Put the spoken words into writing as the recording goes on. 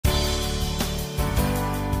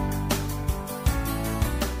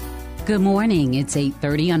Good morning. It's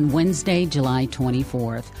 8:30 on Wednesday, July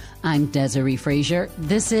 24th. I'm Desiree Frazier.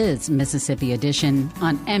 This is Mississippi Edition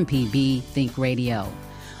on MPB Think Radio.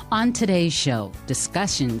 On today's show,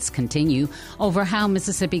 discussions continue over how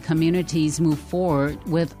Mississippi communities move forward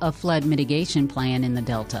with a flood mitigation plan in the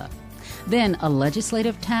Delta. Then a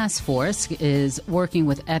legislative task force is working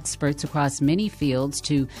with experts across many fields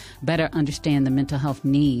to better understand the mental health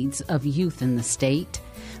needs of youth in the state.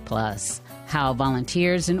 Plus, how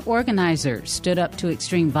volunteers and organizers stood up to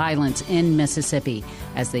extreme violence in Mississippi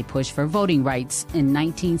as they pushed for voting rights in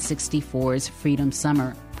 1964's Freedom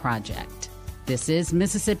Summer Project. This is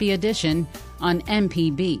Mississippi Edition on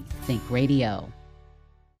MPB Think Radio.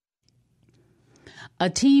 A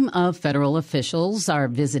team of federal officials are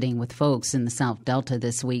visiting with folks in the South Delta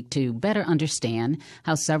this week to better understand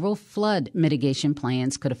how several flood mitigation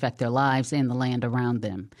plans could affect their lives and the land around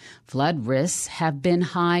them. Flood risks have been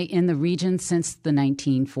high in the region since the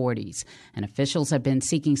 1940s, and officials have been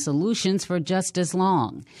seeking solutions for just as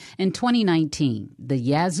long. In 2019, the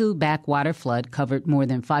Yazoo backwater flood covered more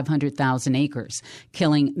than 500,000 acres,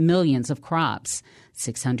 killing millions of crops.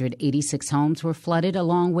 686 homes were flooded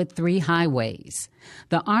along with 3 highways.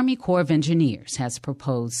 The Army Corps of Engineers has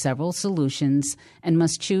proposed several solutions and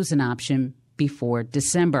must choose an option before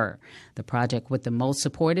December. The project with the most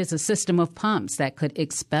support is a system of pumps that could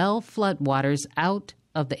expel floodwaters out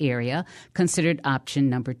of the area, considered option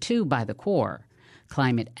number 2 by the Corps.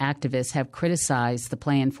 Climate activists have criticized the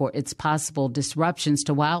plan for its possible disruptions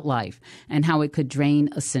to wildlife and how it could drain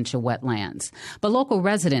essential wetlands. But local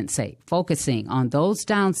residents say focusing on those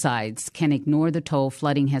downsides can ignore the toll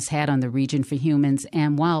flooding has had on the region for humans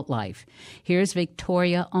and wildlife. Here's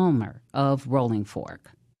Victoria Ulmer of Rolling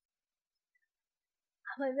Fork.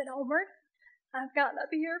 I live in Ulmer. I've gotten up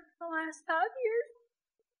here for the last 5 years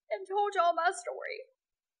and told y'all my story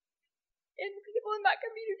and the people in my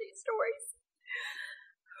community stories.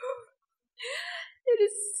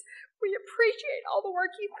 We appreciate all the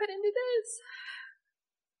work you put into this,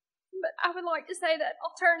 but I would like to say that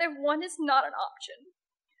alternative 1 is not an option.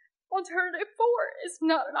 Alternative 4 is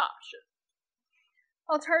not an option.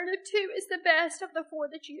 Alternative 2 is the best of the 4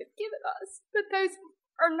 that you have given us, but those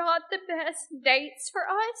are not the best dates for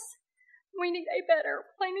us. We need a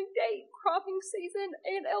better planting date, cropping season,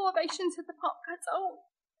 and elevations that the pump cuts on.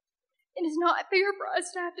 It is not fair for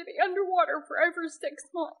us to have to be underwater for over 6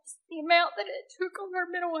 months. The amount that it took on our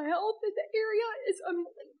mental health in the area is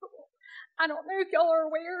unbelievable. I don't know if y'all are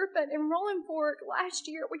aware, but in Rolling Fork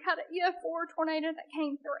last year, we had an EF4 tornado that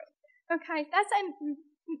came through. Okay, that's a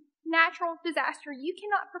natural disaster. You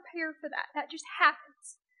cannot prepare for that. That just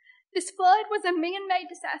happens. This flood was a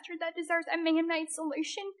man-made disaster that deserves a man-made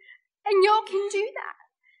solution, and y'all can do that.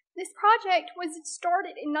 This project was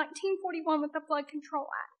started in 1941 with the Flood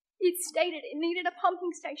Control Act. It stated it needed a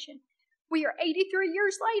pumping station. We are 83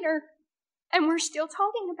 years later, and we're still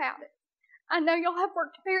talking about it. I know y'all have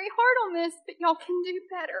worked very hard on this, but y'all can do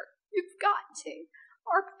better. You've got to.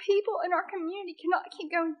 Our people in our community cannot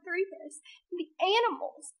keep going through this. The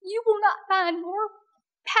animals, you will not find more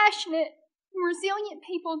passionate, resilient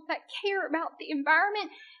people that care about the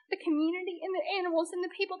environment, the community, and the animals, and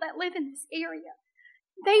the people that live in this area.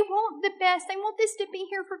 They want the best. They want this to be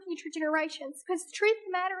here for future generations. Because the truth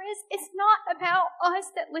of the matter is, it's not about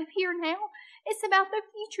us that live here now. It's about the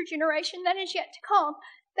future generation that is yet to come.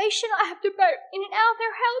 They should not have to boat in and out of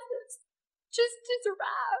their houses just to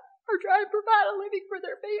survive or try to provide a living for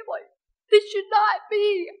their family. This should not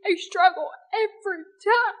be a struggle every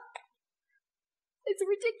time. It's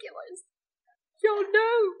ridiculous. Y'all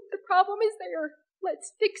know the problem is there.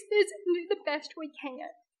 Let's fix this and do the best we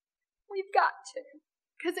can. We've got to.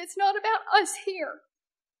 Because it's not about us here.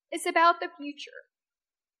 It's about the future.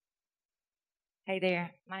 Hey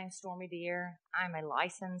there, my name's Stormy Deere. I'm a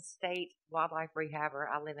licensed state wildlife rehabber.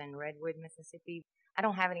 I live in Redwood, Mississippi. I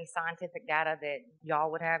don't have any scientific data that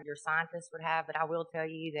y'all would have, your scientists would have, but I will tell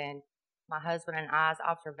you that my husband and I's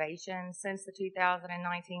observations since the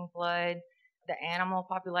 2019 flood, the animal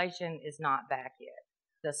population is not back yet.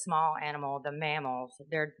 The small animal, the mammals,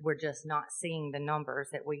 we're just not seeing the numbers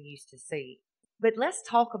that we used to see. But let's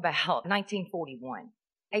talk about 1941.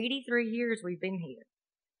 83 years we've been here.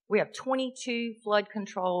 We have 22 flood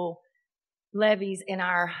control levees in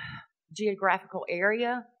our geographical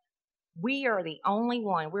area. We are the only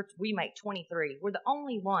one, we make 23. We're the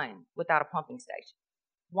only one without a pumping station.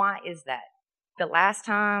 Why is that? The last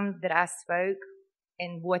time that I spoke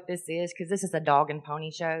and what this is, because this is a dog and pony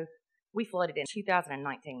show, we flooded in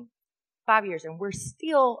 2019. 5 years, and we're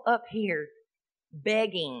still up here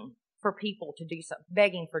begging for people to do something,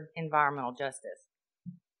 begging for environmental justice.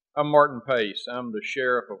 I'm Martin Pace. I'm the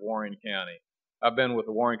sheriff of Warren County. I've been with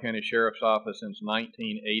the Warren County Sheriff's Office since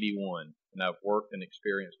 1981, and I've worked and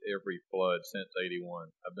experienced every flood since 81.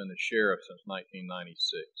 I've been the sheriff since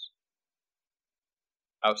 1996.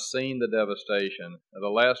 I've seen the devastation. The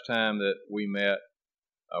last time that we met,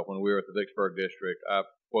 when we were at the Vicksburg District, I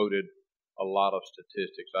quoted a lot of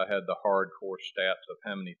statistics. I had the hardcore stats of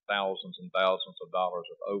how many thousands and thousands of dollars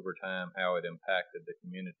of overtime, how it impacted the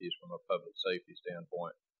communities from a public safety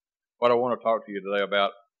standpoint. What I want to talk to you today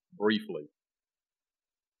about briefly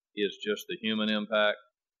is just the human impact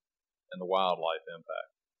and the wildlife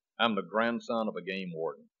impact. I'm the grandson of a game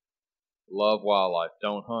warden. Love wildlife.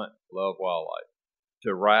 Don't hunt. Love wildlife.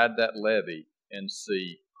 To ride that levee and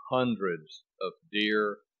see hundreds of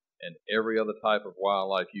deer and every other type of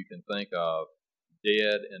wildlife you can think of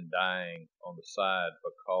dead and dying on the side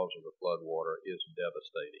because of the floodwater is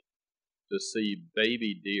devastating. To see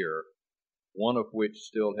baby deer, one of which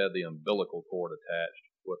still had the umbilical cord attached,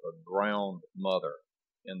 with a drowned mother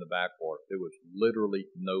in the backwater. There was literally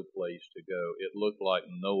no place to go. It looked like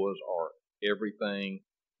Noah's Ark. Everything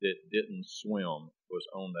that didn't swim was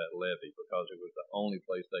on that levee because it was the only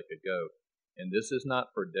place they could go. And this is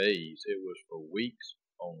not for days. It was for weeks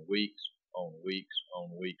on weeks on weeks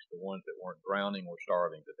on weeks. The ones that weren't drowning were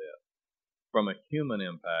starving to death. From a human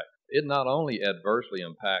impact, it not only adversely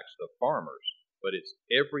impacts the farmers, but it's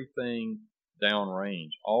everything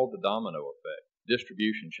downrange, all the domino effect.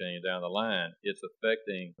 Distribution chain down the line, it's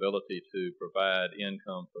affecting ability to provide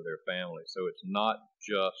income for their family. So it's not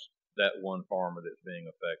just that one farmer that's being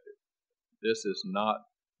affected. This is not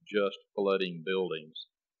just flooding buildings.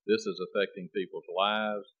 This is affecting people's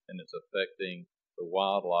lives, and it's affecting the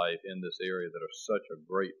wildlife in this area that are such a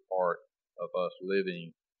great part of us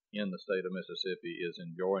living in the state of Mississippi, is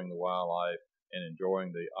enjoying the wildlife and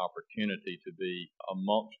enjoying the opportunity to be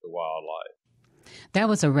amongst the wildlife. That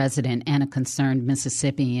was a resident and a concerned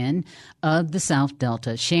Mississippian of the South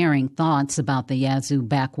Delta sharing thoughts about the Yazoo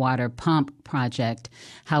Backwater Pump Project,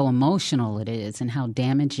 how emotional it is and how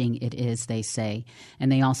damaging it is, they say.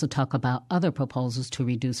 And they also talk about other proposals to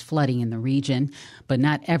reduce flooding in the region, but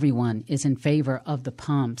not everyone is in favor of the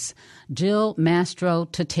pumps. Jill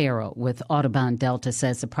Mastro-Totero with Audubon Delta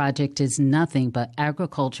says the project is nothing but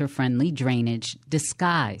agriculture-friendly drainage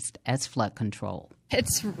disguised as flood control.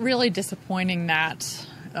 It's really disappointing that,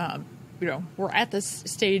 we're at this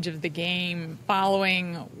stage of the game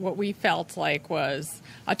following what we felt like was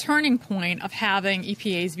a turning point of having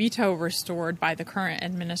EPA's veto restored by the current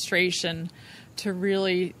administration to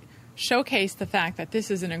really showcase the fact that this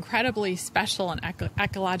is an incredibly special and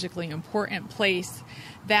ecologically important place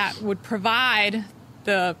that would provide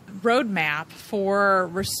the roadmap for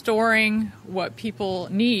restoring what people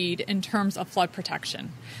need in terms of flood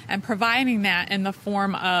protection and providing that in the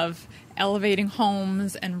form of elevating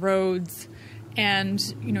homes and roads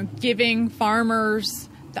and, giving farmers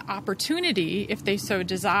the opportunity, if they so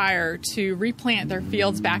desire, to replant their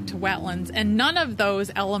fields back to wetlands. And none of those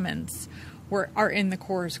elements are in the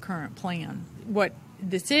Corps' current plan. What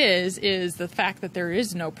this is the fact that there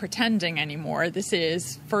is no pretending anymore. This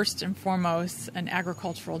is first and foremost an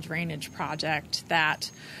agricultural drainage project that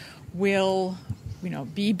will,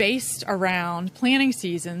 be based around planting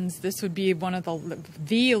seasons. This would be one of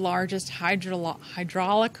the largest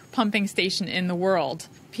hydraulic pumping station in the world.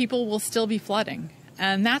 People will still be flooding,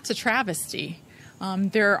 and that's a travesty.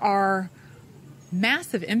 There are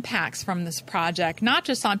massive impacts from this project, not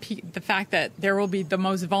just on the fact that there will be the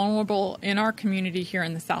most vulnerable in our community here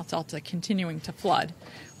in the South Delta continuing to flood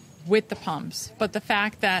with the pumps, but the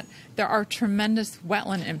fact that there are tremendous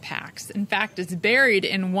wetland impacts. In fact, it's buried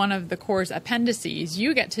in one of the Corps' appendices.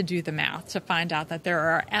 You get to do the math to find out that there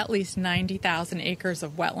are at least 90,000 acres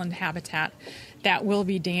of wetland habitat that will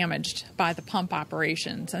be damaged by the pump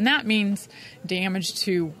operations. And that means damage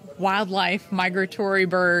to wildlife, migratory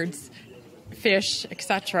birds, fish,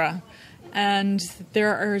 etc. And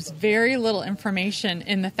there is very little information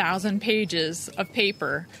in the 1,000 pages of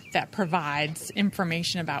paper that provides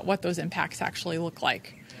information about what those impacts actually look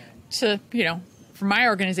like from my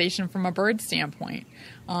organization, from a bird standpoint.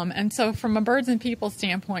 And so from a birds and people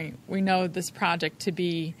standpoint, we know this project to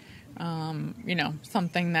be,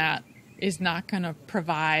 something that is not going to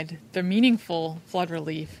provide the meaningful flood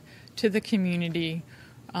relief to the community.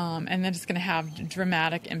 And that it's going to have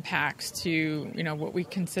dramatic impacts to, what we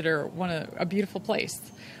consider a beautiful place.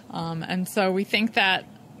 And so we think that,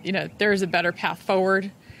 there is a better path forward.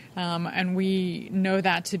 And we know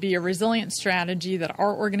that to be a resilient strategy that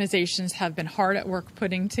our organizations have been hard at work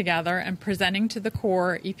putting together and presenting to the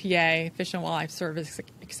Corps, EPA, Fish and Wildlife Service,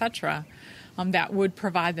 etc., that would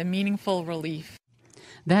provide the meaningful relief.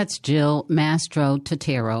 That's Jill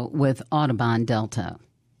Mastro-Totero with Audubon Delta.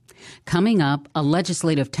 Coming up, a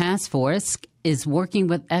legislative task force is working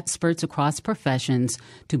with experts across professions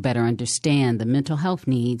to better understand the mental health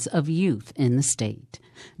needs of youth in the state.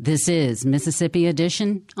 This is Mississippi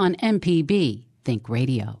Edition on MPB Think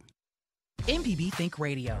Radio. MPB Think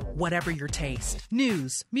Radio. Whatever your taste,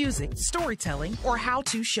 news, music, storytelling, or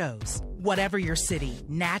how-to shows. Whatever your city,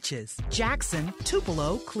 Natchez, Jackson,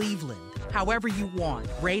 Tupelo, Cleveland. However you want.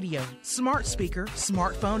 Radio, smart speaker,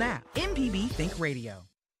 smartphone app. MPB Think Radio.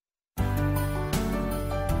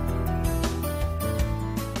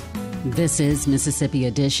 This is Mississippi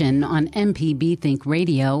Edition on MPB Think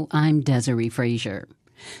Radio. I'm Desiree Frazier.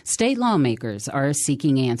 State lawmakers are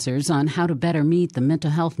seeking answers on how to better meet the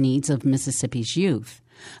mental health needs of Mississippi's youth.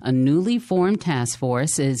 A newly formed task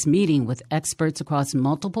force is meeting with experts across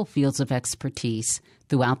multiple fields of expertise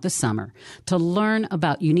throughout the summer to learn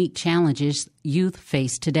about unique challenges youth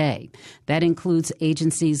face today. That includes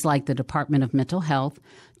agencies like the Department of Mental Health,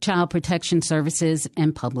 Child Protection Services,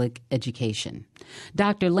 and Public Education.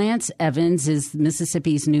 Dr. Lance Evans is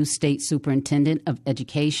Mississippi's new state superintendent of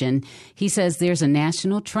education. He says there's a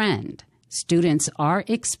national trend. Students are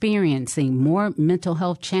experiencing more mental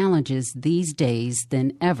health challenges these days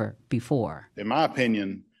than ever before. In my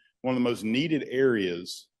opinion, one of the most needed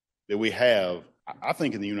areas that we have, I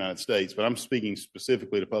think, in the United States, but I'm speaking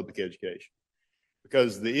specifically to public education,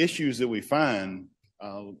 because the issues that we find,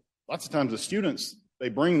 lots of times the students, they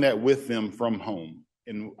bring that with them from home.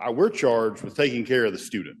 And we're charged with taking care of the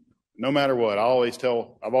student, no matter what. I've always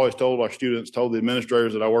told our students, told the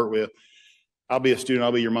administrators that I work with, I'll be a student,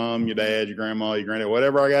 I'll be your mom, your dad, your grandma, your granddad,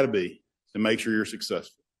 whatever I got to be to make sure you're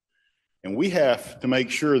successful. And we have to make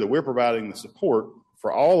sure that we're providing the support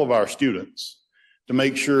for all of our students to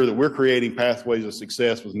make sure that we're creating pathways of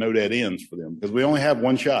success with no dead ends for them, because we only have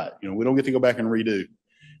one shot. We don't get to go back and redo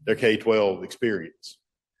their K-12 experience.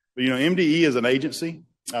 But, MDE is an agency.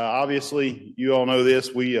 Obviously, you all know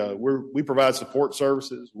this. We provide support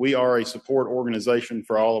services. We are a support organization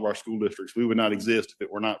for all of our school districts. We would not exist if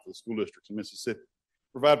it were not for the school districts in Mississippi.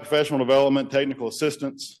 Provide professional development, technical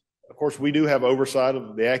assistance. Of course, we do have oversight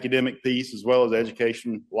of the academic piece as well as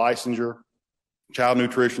education, licensure, child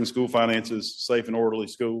nutrition, school finances, safe and orderly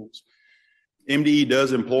schools. MDE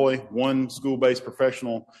does employ one school-based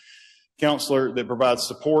professional counselor that provides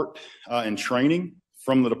support and training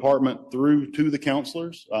from the department through to the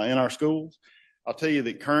counselors in our schools. I'll tell you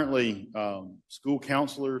that currently school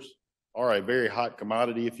counselors are a very hot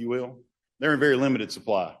commodity, if you will. They're in very limited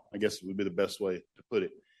supply, I guess would be the best way to put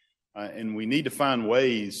it. And we need to find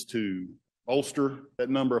ways to bolster that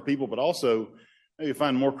number of people, but also maybe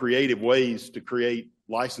find more creative ways to create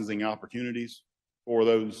licensing opportunities for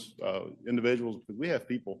those individuals, because we have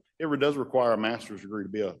people, it does require a master's degree to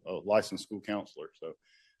be a licensed school counselor. So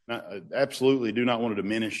I absolutely do not want to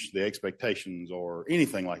diminish the expectations or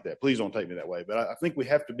anything like that. Please don't take me that way. But I think we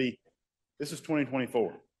have to be, this is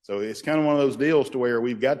 2024. So it's kind of one of those deals to where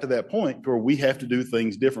we've got to that point where we have to do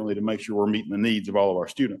things differently to make sure we're meeting the needs of all of our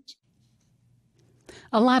students.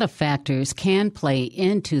 A lot of factors can play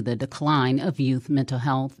into the decline of youth mental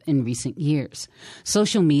health in recent years.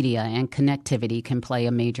 Social media and connectivity can play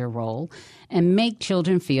a major role and make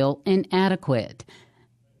children feel inadequate.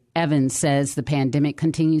 Evans says the pandemic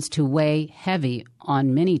continues to weigh heavy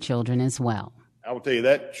on many children as well. I will tell you,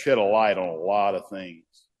 that shed a light on a lot of things.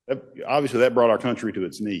 Obviously, that brought our country to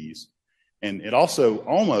its knees. And it also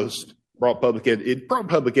almost brought public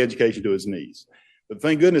education to its knees. But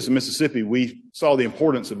thank goodness in Mississippi, we saw the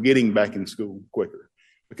importance of getting back in school quicker.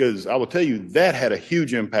 Because I will tell you, that had a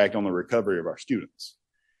huge impact on the recovery of our students.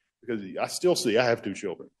 Because I have two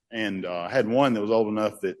children. And I had one that was old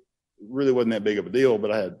enough that really wasn't that big of a deal,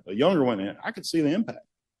 but I had a younger one, and I could see the impact,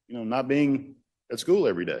 not being at school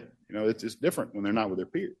every day. It's different when they're not with their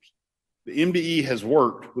peers. The MDE has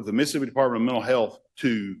worked with the Mississippi Department of Mental Health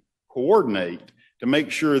to coordinate to make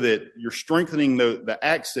sure that you're strengthening the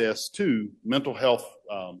access to mental health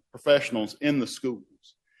professionals in the schools.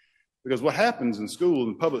 Because what happens in schools,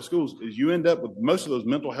 in public schools, is you end up with most of those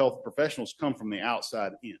mental health professionals come from the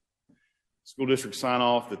outside in. School districts sign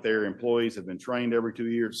off that their employees have been trained every 2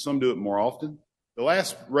 years. Some do it more often. The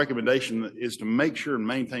last recommendation is to make sure and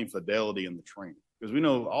maintain fidelity in the training, because we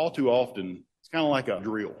know all too often it's kind of like a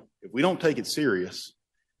drill. If we don't take it serious,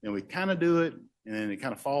 then we kind of do it, and then it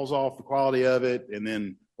kind of falls off the quality of it. And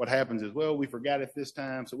then what happens is, well, we forgot it this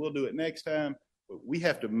time, so we'll do it next time. But we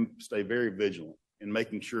have to stay very vigilant in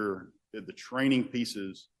making sure that the training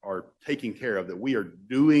pieces are taken care of, that we are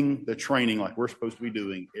doing the training like we're supposed to be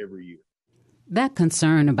doing every year. That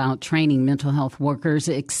concern about training mental health workers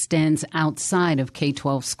extends outside of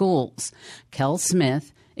K-12 schools. Kel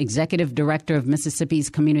Smith, Executive Director of Mississippi's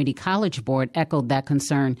Community College Board echoed that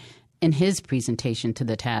concern in his presentation to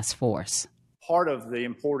the task force. Part of the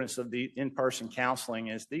importance of the in-person counseling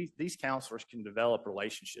is these counselors can develop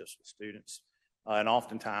relationships with students, and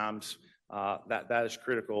oftentimes that is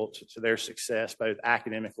critical to their success, both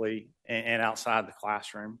academically and outside the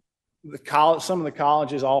classroom. Some of the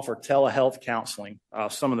colleges offer telehealth counseling.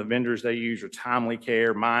 Some of the vendors they use are Timely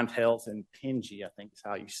Care, Mind Health, and Pingy, I think is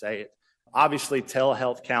how you say it. Obviously,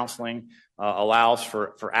 telehealth counseling allows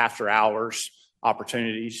for after-hours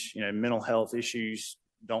opportunities. Mental health issues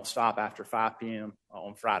don't stop after 5 p.m.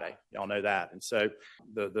 on Friday. Y'all know that. And so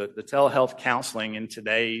the telehealth counseling in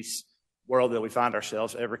today's world that we find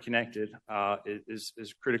ourselves ever connected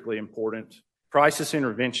is critically important. Crisis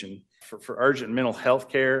intervention for urgent mental health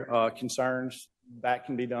care concerns, that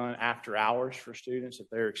can be done after hours for students if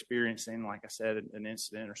they're experiencing, like I said, an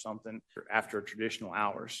incident or something after traditional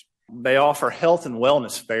hours. They offer health and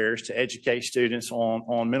wellness fairs to educate students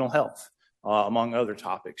on mental health, among other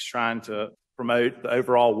topics, trying to promote the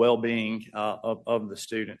overall well-being of the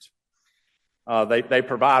student. They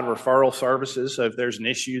provide referral services, so if there's an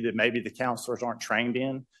issue that maybe the counselors aren't trained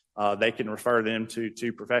in, they can refer them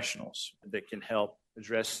to professionals that can help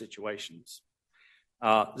address situations.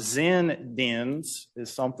 Zen dens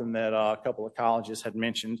is something that a couple of colleges had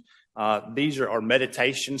mentioned. These are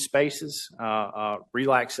meditation spaces,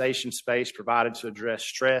 relaxation space provided to address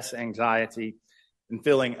stress, anxiety, and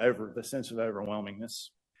feeling over the sense of overwhelmingness.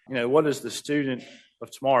 What does the student of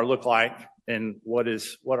tomorrow look like, and what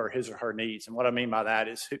are his or her needs? And what I mean by that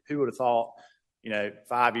is who would have thought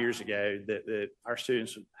 5 years ago that our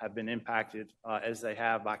students would have been impacted as they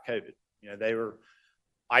have by COVID. They were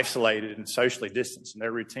isolated and socially distanced, and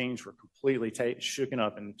their routines were completely shooken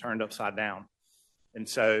up and turned upside down. And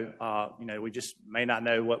so, we just may not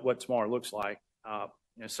know what tomorrow looks like.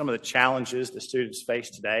 Some of the challenges the students face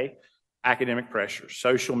today: academic pressure,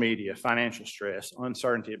 social media, financial stress,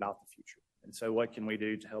 uncertainty about the future. And so what can we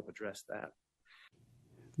do to help address that?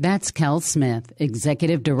 That's Kel Smith,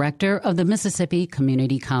 Executive Director of the Mississippi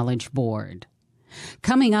Community College Board.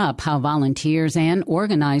 Coming up, how volunteers and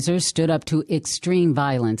organizers stood up to extreme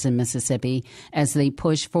violence in Mississippi as they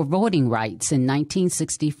pushed for voting rights in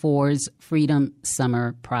 1964's Freedom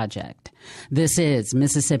Summer Project. This is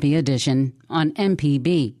Mississippi Edition on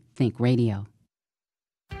MPB Think Radio.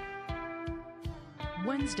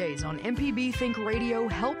 Wednesdays on MPB Think Radio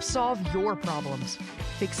help solve your problems.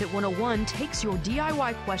 Fix It 101 takes your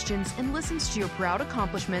DIY questions and listens to your proud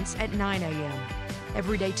accomplishments at 9 a.m.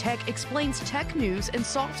 Everyday Tech explains tech news and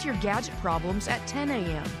solves your gadget problems at 10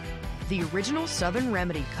 a.m. The original Southern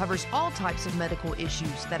Remedy covers all types of medical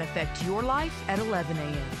issues that affect your life at 11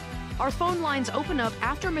 a.m. Our phone lines open up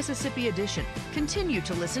after Mississippi Edition. Continue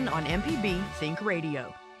to listen on MPB Think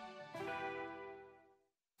Radio.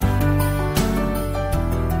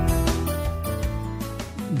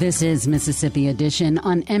 This is Mississippi Edition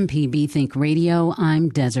on MPB Think Radio. I'm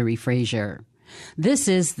Desiree Frazier. This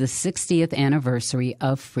is the 60th anniversary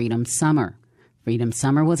of Freedom Summer. Freedom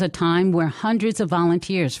Summer was a time where hundreds of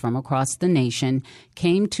volunteers from across the nation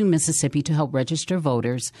came to Mississippi to help register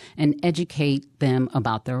voters and educate them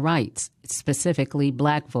about their rights, specifically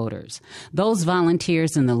black voters. Those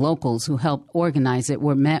volunteers and the locals who helped organize it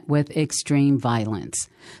were met with extreme violence.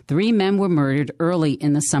 3 men were murdered early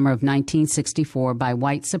in the summer of 1964 by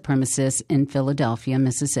white supremacists in Philadelphia,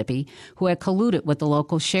 Mississippi, who had colluded with the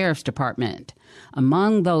local sheriff's department.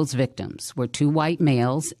 Among those victims were 2 white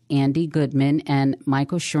males, Andy Goodman and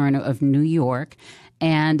Michael Schwerner of New York,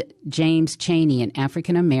 and James Chaney, an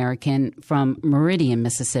African-American from Meridian,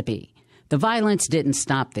 Mississippi. The violence didn't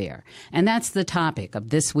stop there, and that's the topic of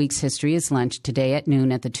this week's History is Lunch today at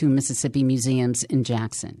noon at the 2 Mississippi Museums in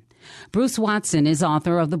Jackson. Bruce Watson is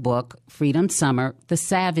author of the book Freedom Summer, The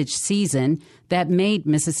Savage Season That Made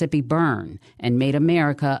Mississippi Burn and Made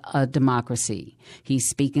America a Democracy. He's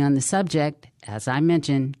speaking on the subject, as I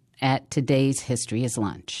mentioned, at today's History is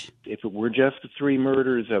Lunch. If it were just the 3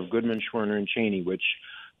 murders of Goodman, Schwerner, and Chaney, which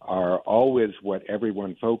are always what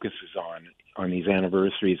everyone focuses on these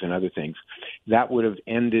anniversaries and other things, that would have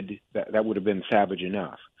ended, that would have been savage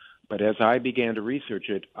enough. But as I began to research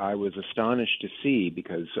it, I was astonished to see,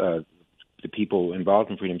 because the people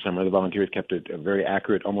involved in Freedom Summer, the volunteers, kept a very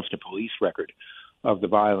accurate, almost a police record of the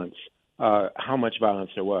violence, how much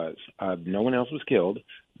violence there was. No one else was killed,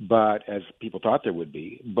 but as people thought there would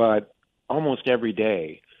be. But almost every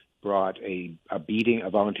day brought a beating, a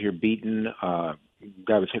volunteer beaten,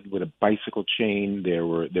 guy was hit with a bicycle chain. There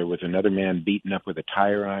was another man beaten up with a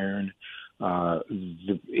tire iron.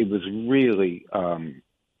 It was really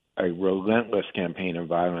a a relentless campaign of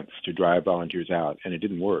violence to drive volunteers out, and it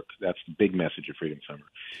didn't work. That's the big message of Freedom Summer.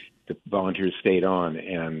 The volunteers stayed on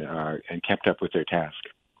and kept up with their task.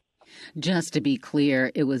 Just to be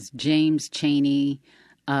clear, it was James Chaney.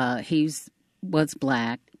 He was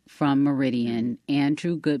black, from Meridian,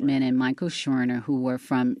 Andrew Goodman and Michael Schwerner, who were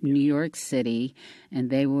from New York City, and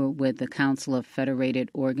they were with the Council of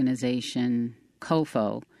Federated Organization,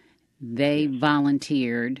 COFO. They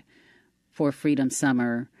volunteered for Freedom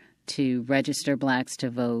Summer to register blacks to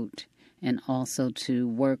vote and also to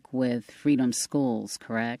work with Freedom Schools,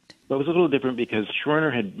 correct? Well, it was a little different because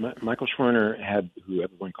Michael Schwerner who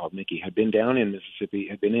everyone called Mickey, had been down in Mississippi,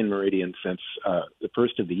 had been in Meridian since the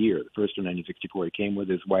first of the year, the first of 1964. He came with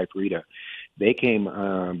his wife, Rita. They came,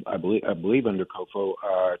 I believe under COFO,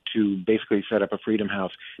 to basically set up a Freedom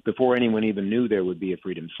House before anyone even knew there would be a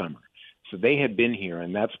Freedom Summer. So they had been here,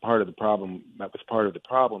 and that's part of the problem. That was part of the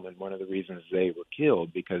problem, and one of the reasons they were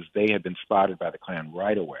killed, because they had been spotted by the Klan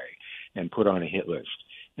right away and put on a hit list.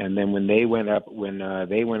 And then when they went up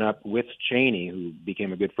with Chaney, who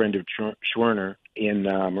became a good friend of Schwerner in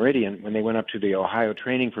Meridian, when they went up to the Ohio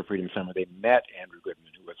training for Freedom Summer, they met Andrew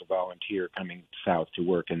Goodman, who was a volunteer coming south to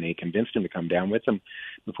work, and they convinced him to come down with them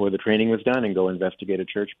before the training was done and go investigate a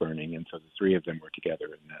church burning. And so the three of them were together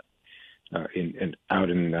in that. Out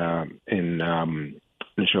in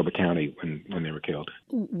Neshoba County when they were killed.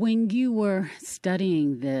 When you were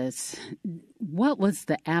studying this, what was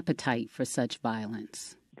the appetite for such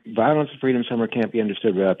violence? Violence at Freedom Summer can't be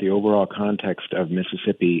understood without the overall context of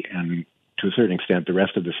Mississippi and, to a certain extent, the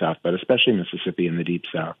rest of the South, but especially Mississippi and the Deep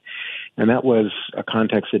South. And that was a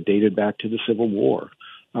context that dated back to the Civil War.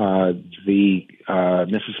 Mississippi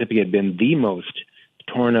had been the most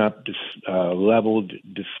torn up, leveled,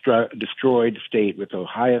 destroyed state with the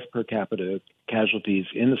highest per capita casualties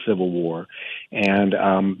in the Civil War. And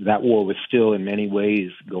that war was still in many ways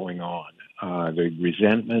going on. The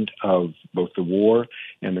resentment of both the war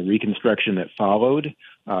and the Reconstruction that followed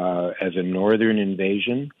as a northern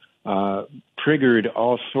invasion triggered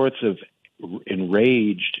all sorts of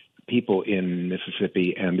enraged people in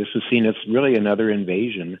Mississippi. And this was seen as really another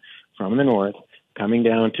invasion from the north, coming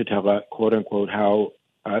down to tell, quote unquote, how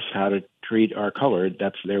to treat our colored.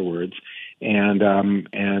 That's their words, and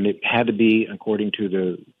it had to be, according to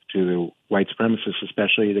the white supremacists,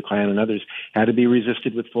 especially the Klan and others, had to be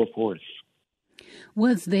resisted with full force.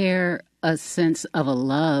 Was there a sense of a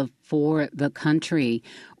love for the country,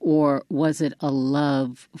 or was it a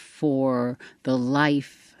love for the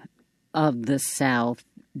life of the South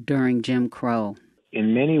during Jim Crow?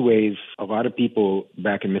 In many ways, a lot of people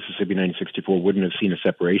back in Mississippi in 1964 wouldn't have seen a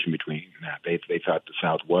separation between that. They thought the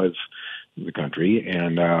South was the country,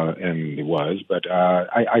 and it was. But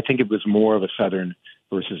I think it was more of a Southern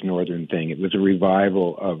versus Northern thing. It was a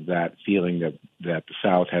revival of that feeling that the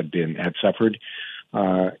South had suffered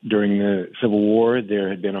during the Civil War. There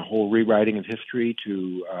had been a whole rewriting of history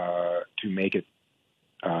to make it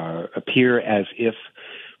appear as if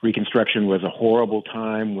Reconstruction was a horrible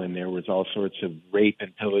time when there was all sorts of rape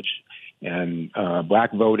and pillage and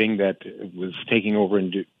black voting that was taking over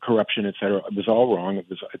and corruption, et cetera. It was all wrong.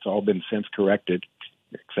 It's all been since corrected,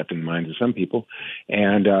 except in the minds of some people.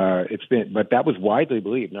 And but that was widely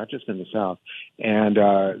believed, not just in the South. And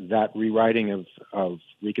that rewriting of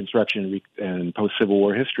Reconstruction and post-Civil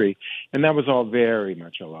War history, and that was all very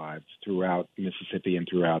much alive throughout Mississippi and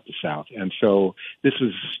throughout the South. And so this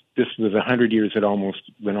was 100 years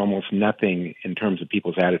when almost nothing in terms of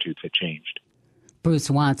people's attitudes had changed.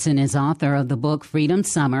 Bruce Watson is author of the book Freedom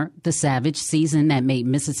Summer, The Savage Season That Made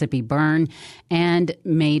Mississippi Burn and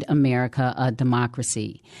Made America a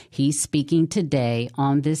Democracy. He's speaking today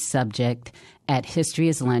on this subject at History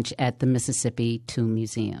is Lunch at the Mississippi 2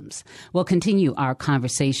 Museums. We'll continue our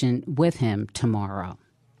conversation with him tomorrow.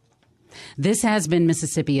 This has been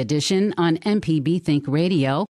Mississippi Edition on MPB Think Radio.